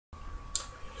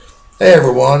Hey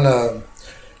everyone,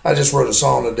 I just wrote a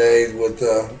song today with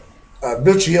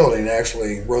Butch Yeilding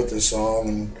actually wrote this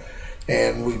song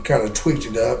and we kind of tweaked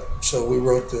it up. So we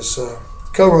wrote this,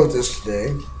 co-wrote this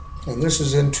today, and this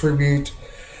is in tribute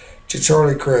to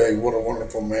Charlie Craig. What a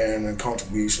wonderful man and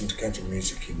contribution to country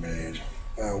music he made.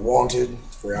 Wanted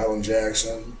for Alan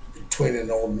Jackson, Between an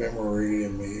Old Memory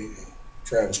and Me,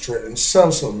 Travis Tritt, and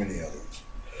so many others.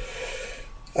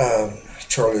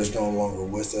 Charlie is no longer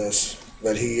with us,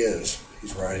 but he is.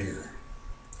 He's right here.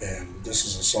 And this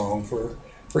is a song for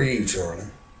you, Charlie.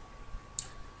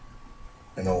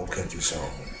 An old country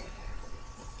song.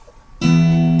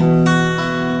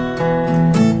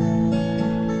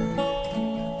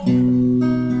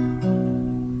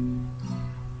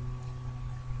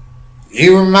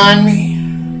 You remind me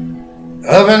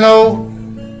of an old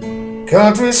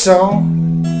country song,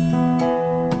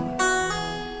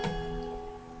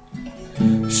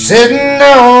 sitting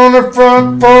on the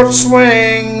front porch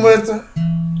swing with the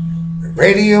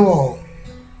radio on.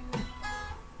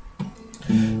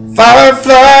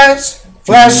 Fireflies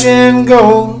flashing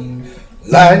gold,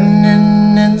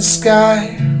 lightning in the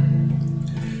sky,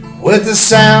 with the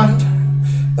sound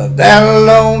of that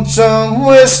lonesome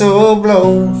whistle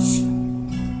blows.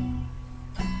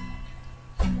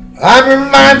 I'm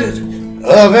reminded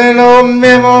of an old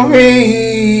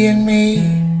memory in me,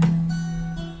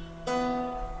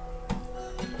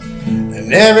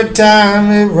 and every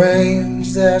time it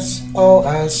rains, that's all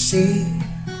I see.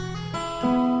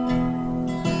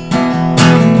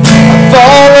 I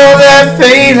follow that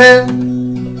feeling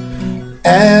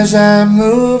as I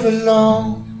move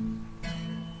along.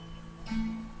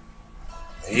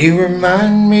 You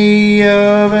remind me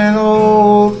of an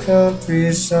old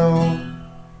country song.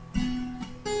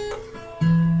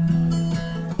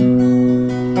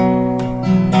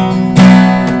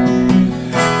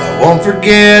 I won't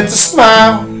forget the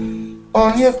smile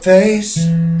on your face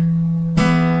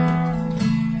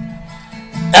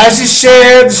as you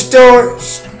shared the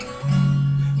stories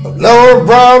of Lower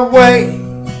Broadway,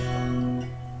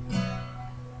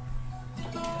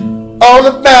 all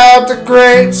about the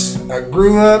greats I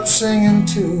grew up singing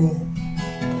to,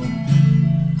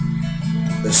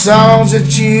 the songs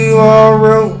that you all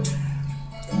wrote,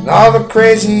 and all the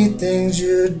crazy things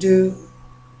you do.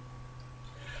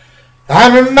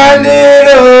 I'm reminded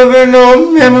of an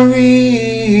old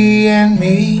memory in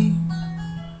me.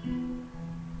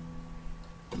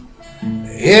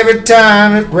 Every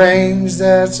time it rains,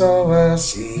 that's all I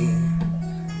see.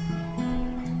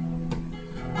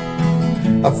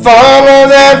 I follow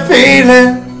that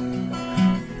feeling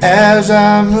as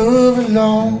I move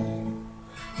along.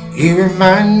 You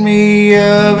remind me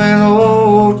of an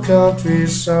old country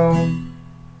song.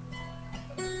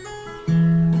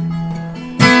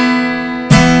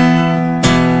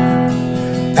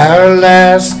 Our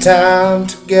last time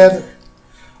together,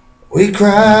 we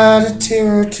cried a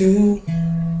tear or two.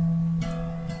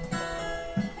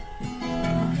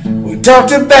 We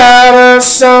talked about our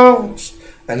songs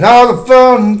and all the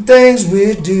fun things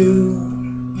we do.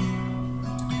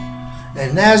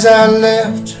 And as I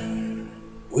left,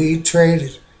 we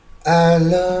traded I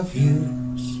love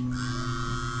yous.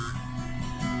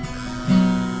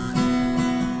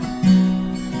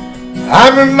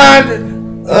 I'm reminded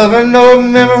of an old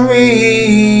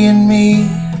memory in me.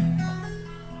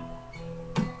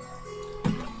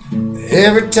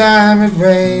 Every time it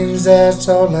rains, that's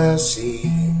all I see.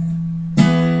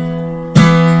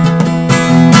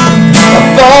 I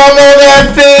follow that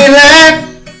feeling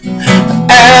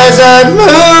as I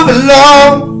move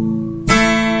along.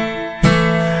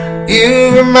 You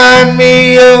remind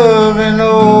me of an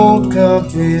old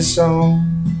country song.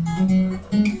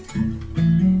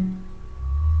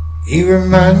 You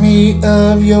remind me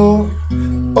of your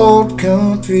old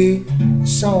country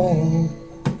song.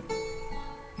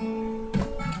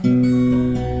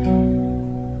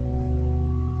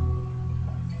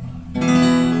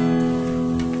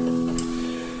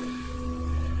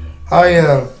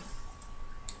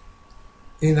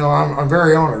 I'm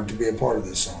very honored to be a part of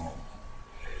this song.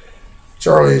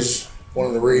 Charlie's one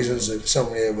of the reasons that so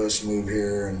many of us move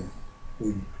here, and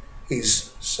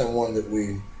he's someone that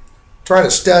we try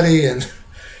to study and,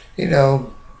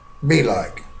 be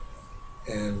like.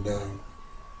 And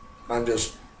I'm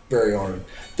just very honored.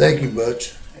 Thank you,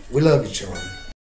 Butch. We love you, Charlie.